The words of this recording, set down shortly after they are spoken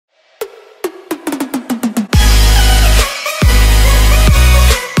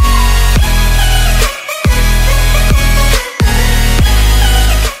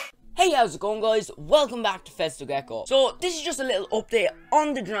How's it going, guys? Welcome back to Gecko. So this is just a little update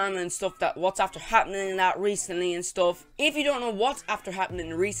on the drama and stuff, that what's after happening in that recently and stuff. If you don't know what's after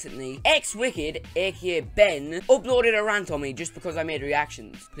happening recently, Wicked, aka Ben, uploaded a rant on me just because I made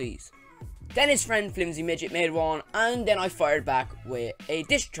reactions, please. Then his friend Flimsy Midget made one, and then I fired back with a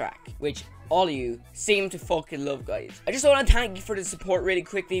diss track, which all of you seem to fucking love, guys. I just want to thank you for the support really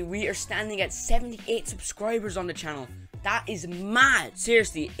quickly. We are standing at 78 subscribers on the channel. That is mad.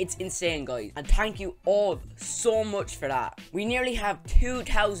 Seriously, it's insane, guys. And thank you all so much for that. We nearly have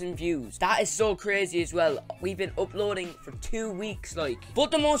 2,000 views. That is so crazy as well. We've been uploading for 2 weeks, like.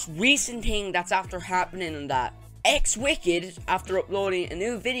 But the most recent thing that's after happening on that, Wicked, after uploading a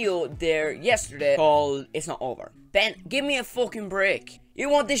new video there yesterday called It's Not Over. Ben, give me a fucking break. You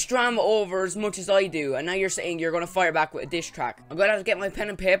want this drama over as much as I do, and now you're saying you're gonna fire back with a diss track. I'm gonna have to get my pen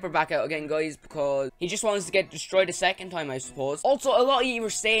and paper back out again, guys, because he just wants to get destroyed a second time, I suppose. Also, a lot of you were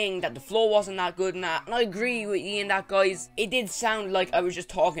saying that the flow wasn't that good and that, and I agree with you in that, guys. It did sound like I was just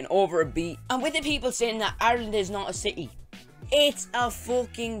talking over a beat. And with the people saying that Ireland is not a city, it's a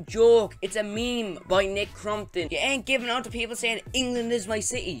fucking joke. It's a meme by Nick Crumpton. You ain't giving out to people saying England is my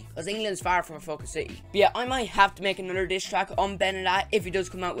city, because England's far from a fucking city. But yeah, I might have to make another diss track on Ben and that if he does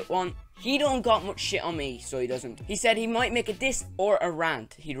come out with one. He don't got much shit on me, so he doesn't. He said he might make a diss or a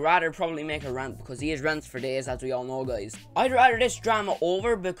rant. He'd rather probably make a rant, because he has rants for days, as we all know, guys. I'd rather this drama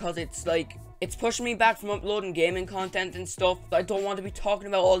over, because it's like, it's pushing me back from uploading gaming content and stuff. I don't want to be talking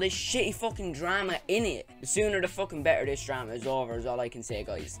about all this shitty fucking drama in it. The sooner the fucking better this drama is over, is all I can say,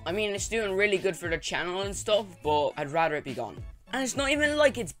 guys. I mean, it's doing really good for the channel and stuff, but I'd rather it be gone. And it's not even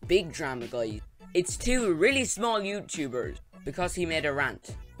like it's big drama, guys. It's two really small YouTubers, because he made a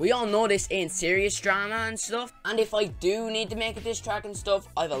rant. We all know this ain't serious drama and stuff, and if I do need to make a diss track and stuff,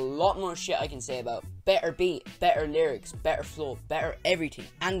 I have a lot more shit I can say about. Better beat, better lyrics, better flow, better everything.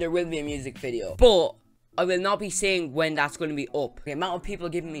 And there will be a music video. But I will not be saying when that's going to be up. The amount of people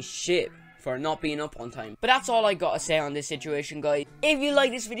giving me shit for not being up on time. But that's all I gotta say on this situation, guys. If you like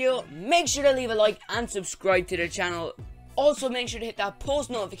this video, make sure to leave a like and subscribe to the channel. Also, make sure to hit that post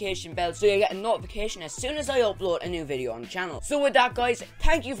notification bell so you get a notification as soon as I upload a new video on the channel. So with that, guys,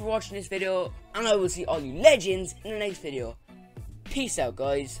 thank you for watching this video, and I will see all you legends in the next video. Peace out,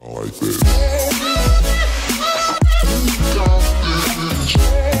 guys.